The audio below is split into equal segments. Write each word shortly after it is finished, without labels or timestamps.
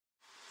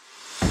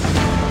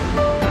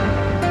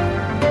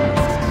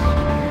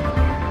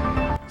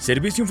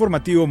Servicio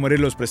Informativo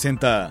Morelos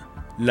presenta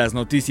las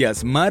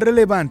noticias más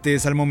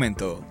relevantes al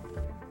momento.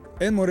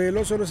 En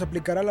Morelos solo se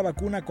aplicará la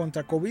vacuna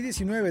contra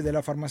COVID-19 de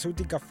la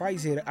farmacéutica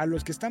Pfizer a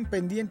los que están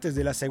pendientes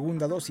de la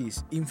segunda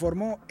dosis,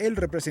 informó el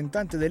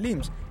representante del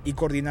IMSS y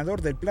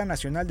coordinador del Plan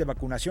Nacional de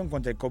Vacunación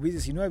contra el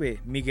COVID-19,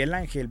 Miguel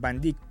Ángel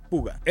Bandic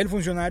Puga. El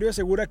funcionario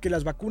asegura que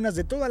las vacunas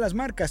de todas las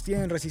marcas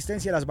tienen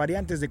resistencia a las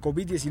variantes de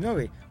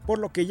COVID-19, por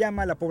lo que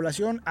llama a la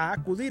población a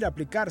acudir a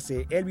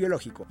aplicarse el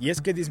biológico. Y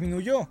es que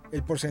disminuyó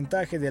el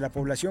porcentaje de la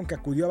población que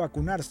acudió a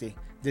vacunarse.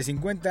 De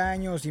 50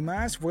 años y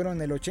más fueron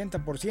el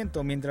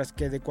 80%, mientras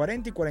que de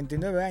 40 y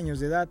 49 años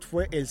de edad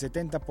fue el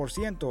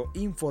 70%,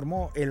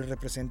 informó el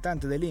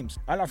representante del IMSS.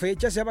 A la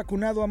fecha se ha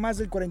vacunado a más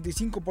del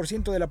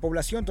 45% de la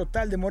población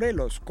total de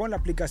Morelos, con la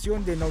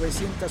aplicación de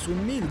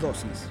 901,000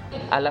 dosis.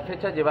 A la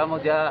fecha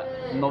llevamos ya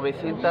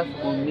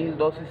 901,000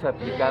 dosis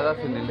aplicadas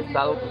en el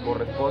estado, que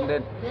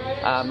corresponden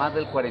a más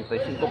del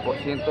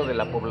 45% de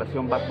la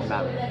población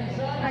vacunada.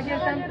 Ayer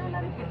también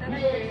la diputada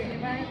que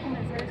va a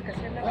comenzar a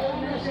escasear la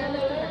vacuna, ¿es real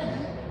esta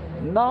versión?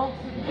 No,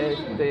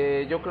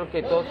 yo creo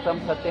que todos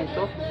estamos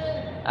atentos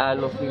a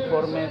los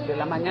informes de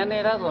la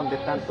mañanera, donde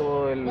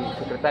tanto el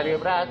secretario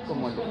Ebrard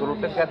como el doctor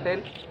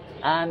López-Gatell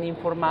han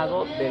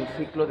informado del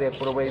ciclo de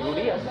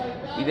proveedurías,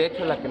 y de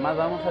hecho la que más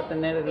vamos a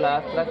tener es la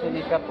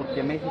AstraZeneca,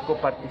 porque México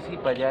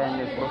participa ya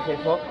en el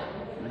proceso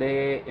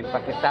de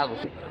empaquetados.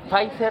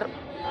 Pfizer,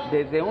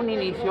 desde un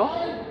inicio,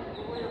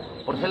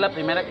 por ser la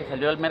primera que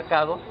salió al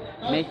mercado,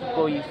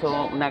 México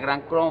hizo una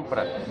gran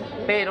compra,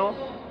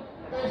 pero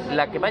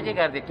la que va a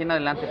llegar de aquí en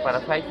adelante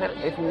para Pfizer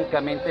es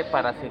únicamente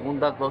para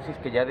segundas dosis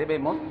que ya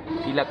debemos,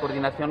 y la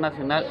Coordinación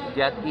Nacional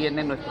ya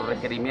tiene nuestros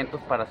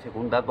requerimientos para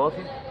segunda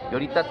dosis, y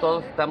ahorita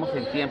todos estamos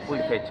en tiempo y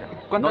fecha.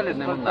 ¿Cuánto no les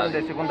tenemos falta nada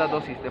de segunda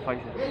dosis de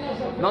Pfizer?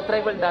 No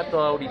traigo el dato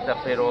ahorita,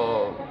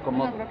 pero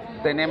como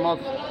tenemos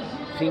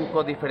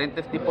 5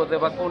 diferentes tipos de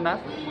vacunas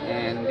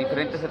en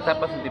diferentes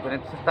etapas, en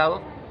diferentes estados,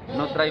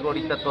 no traigo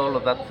ahorita todos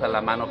los datos a la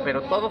mano,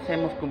 pero todos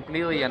hemos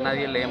cumplido y a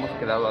nadie le hemos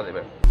quedado a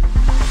deber.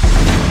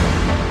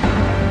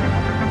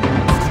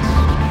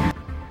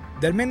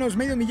 De al menos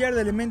 500,000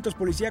 de elementos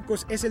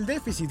policíacos es el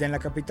déficit en la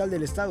capital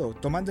del estado,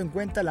 tomando en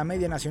cuenta la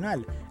media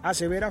nacional,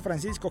 asevera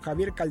Francisco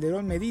Javier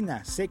Calderón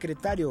Medina,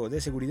 secretario de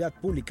Seguridad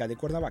Pública de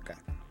Cuernavaca.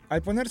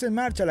 Al ponerse en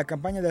marcha la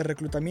campaña de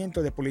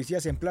reclutamiento de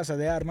policías en Plaza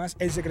de Armas,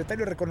 el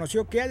secretario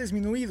reconoció que ha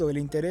disminuido el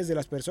interés de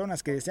las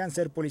personas que desean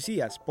ser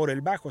policías por el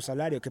bajo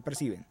salario que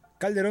perciben.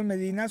 Calderón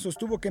Medina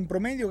sostuvo que en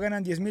promedio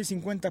ganan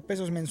 10,050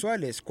 pesos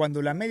mensuales,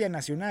 cuando la media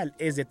nacional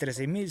es de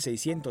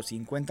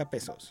 13,650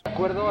 pesos. De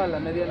acuerdo a la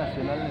media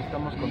nacional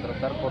necesitamos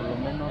contratar por lo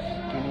menos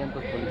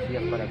 500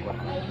 policías para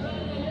Cuernavaca.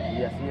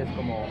 Y así es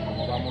como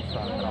vamos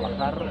a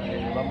trabajar,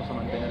 vamos a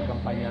mantener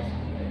campañas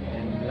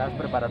en las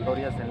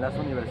preparatorias, en las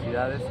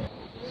universidades,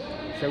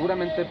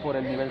 seguramente por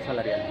el nivel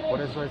salarial. Por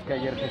eso es que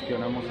ayer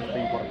gestionamos este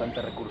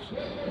importante recurso.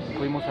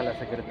 Fuimos a la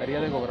Secretaría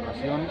de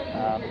Gobernación,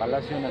 a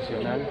Palacio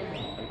Nacional,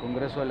 al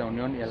Congreso de la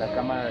Unión y a la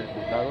Cámara de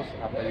Diputados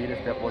a pedir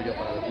este apoyo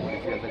para los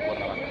policías de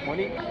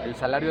Cuernavaca. El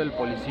salario del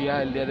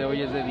policía el día de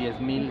hoy es de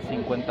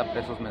 10,050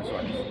 pesos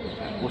mensuales.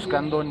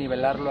 Buscando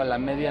nivelarlo a la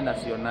media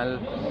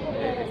nacional,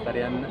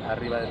 estarían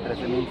arriba de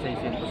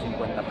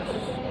 13,650 pesos.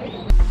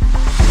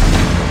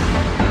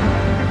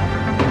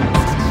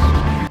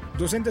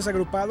 Docentes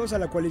agrupados a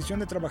la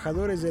Coalición de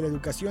Trabajadores de la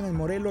Educación en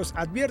Morelos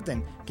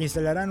advierten que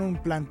instalarán un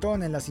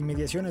plantón en las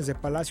inmediaciones de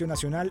Palacio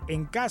Nacional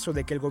en caso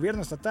de que el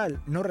gobierno estatal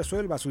no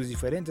resuelva sus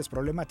diferentes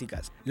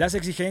problemáticas. Las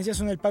exigencias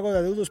son el pago de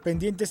adeudos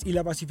pendientes y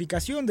la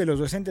basificación de los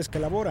docentes que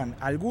laboran,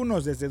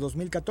 algunos desde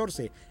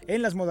 2014,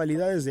 en las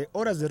modalidades de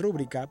horas de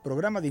rúbrica,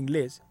 programa de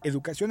inglés,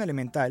 educación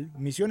elemental,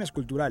 misiones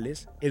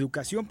culturales,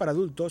 educación para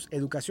adultos,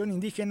 educación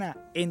indígena,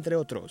 entre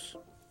otros.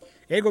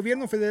 El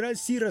gobierno federal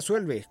sí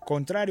resuelve,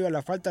 contrario a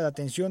la falta de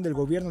atención del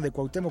gobierno de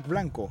Cuauhtémoc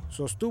Blanco,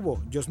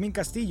 sostuvo Yosmín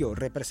Castillo,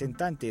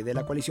 representante de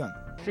la coalición.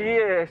 Sí,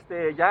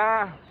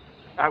 ya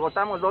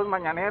agotamos 2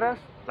 mañaneras.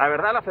 La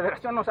verdad, la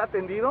federación nos ha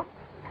atendido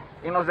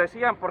y nos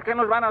decían, ¿por qué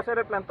nos van a hacer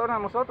el plantón a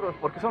nosotros?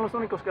 Porque son los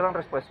únicos que dan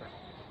respuesta.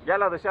 Ya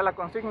lo decía la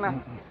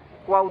consigna,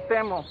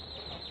 Cuauhtémoc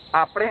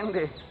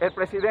aprende, el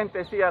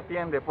presidente sí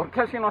atiende,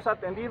 porque él sí nos ha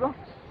atendido.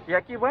 Y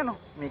aquí, bueno,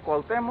 ni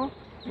Cuauhtémoc,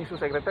 ni su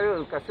secretario de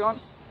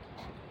Educación,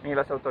 ni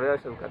las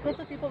autoridades educativas.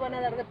 ¿Cuánto tiempo van a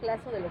dar de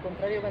plazo? De lo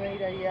contrario, van a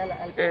ir ahí al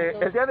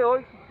plantón. El día de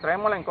hoy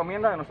traemos la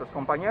encomienda de nuestros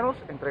compañeros,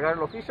 entregar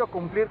el oficio,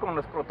 cumplir con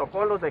los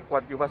protocolos de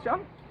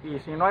coadyuvación, y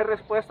si no hay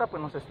respuesta,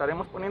 pues nos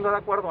estaremos poniendo de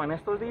acuerdo en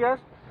estos días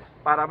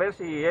para ver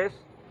si es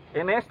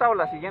en esta o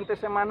la siguiente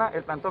semana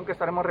el plantón que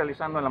estaremos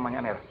realizando en la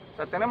mañanera. O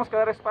sea, tenemos que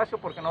dar espacio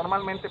porque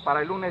normalmente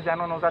para el lunes ya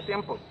no nos da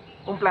tiempo.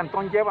 Un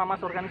plantón lleva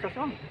más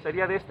organización,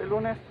 sería de este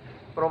lunes,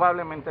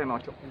 probablemente en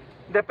 8.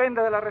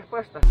 Depende de la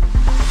respuesta.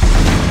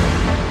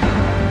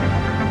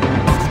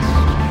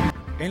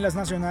 En las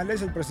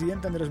nacionales, el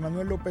presidente Andrés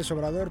Manuel López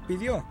Obrador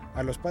pidió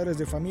a los padres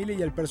de familia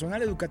y al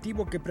personal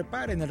educativo que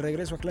preparen el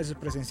regreso a clases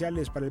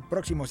presenciales para el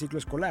próximo ciclo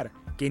escolar,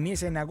 que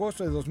inicia en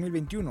agosto de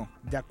 2021,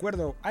 de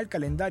acuerdo al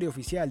calendario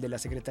oficial de la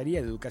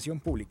Secretaría de Educación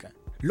Pública.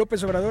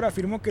 López Obrador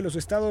afirmó que los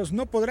estados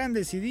no podrán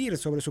decidir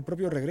sobre su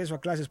propio regreso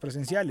a clases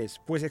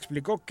presenciales, pues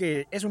explicó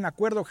que es un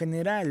acuerdo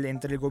general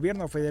entre el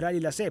gobierno federal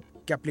y la SEP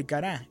que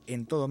aplicará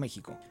en todo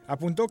México.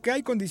 Apuntó que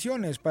hay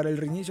condiciones para el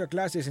reinicio a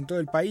clases en todo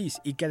el país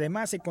y que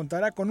además se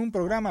contará con un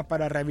programa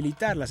para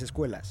rehabilitar las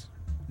escuelas.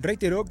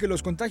 Reiteró que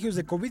los contagios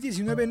de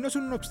COVID-19 no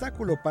son un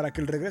obstáculo para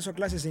que el regreso a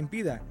clases se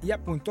impida y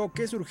apuntó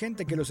que es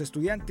urgente que los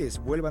estudiantes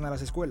vuelvan a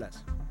las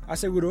escuelas.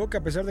 Aseguró que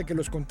a pesar de que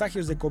los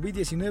contagios de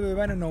COVID-19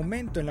 van en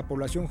aumento en la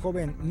población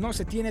joven, no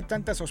se tiene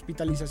tantas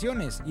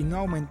hospitalizaciones y no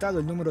ha aumentado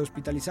el número de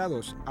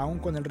hospitalizados, aún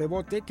con el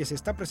rebote que se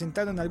está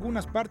presentando en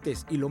algunas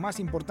partes y lo más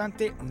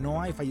importante,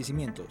 no hay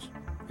fallecimientos.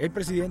 El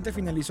presidente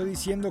finalizó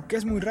diciendo que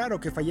es muy raro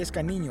que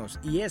fallezcan niños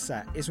y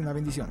esa es una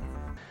bendición.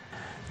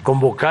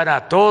 Convocar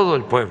a todo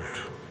el pueblo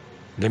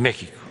de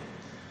México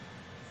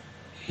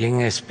y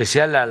en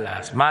especial a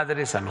las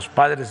madres, a los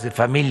padres de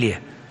familia,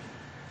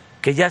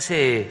 que ya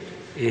se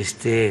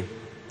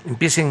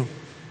empiecen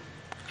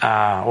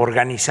a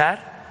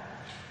organizar,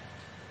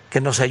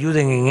 que nos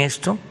ayuden en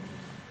esto,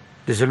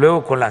 desde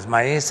luego con las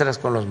maestras,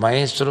 con los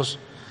maestros,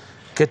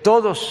 que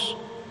todos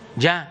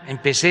ya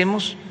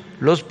empecemos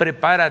los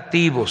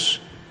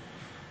preparativos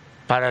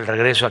para el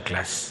regreso a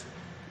clases.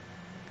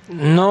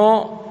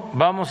 No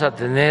vamos a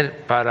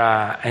tener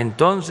para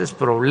entonces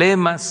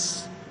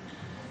problemas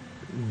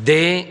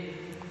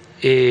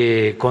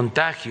de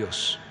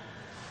contagios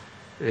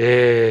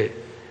que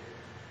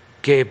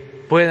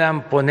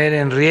puedan poner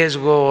en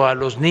riesgo a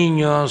los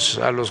niños,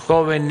 a los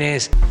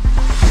jóvenes.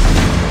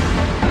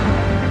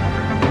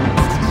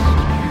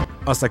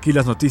 Hasta aquí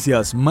las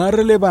noticias más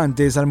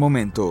relevantes al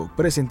momento,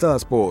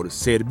 presentadas por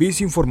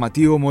Servicio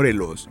Informativo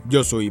Morelos.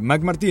 Yo soy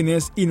Mac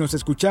Martínez y nos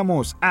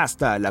escuchamos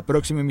hasta la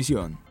próxima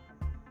emisión.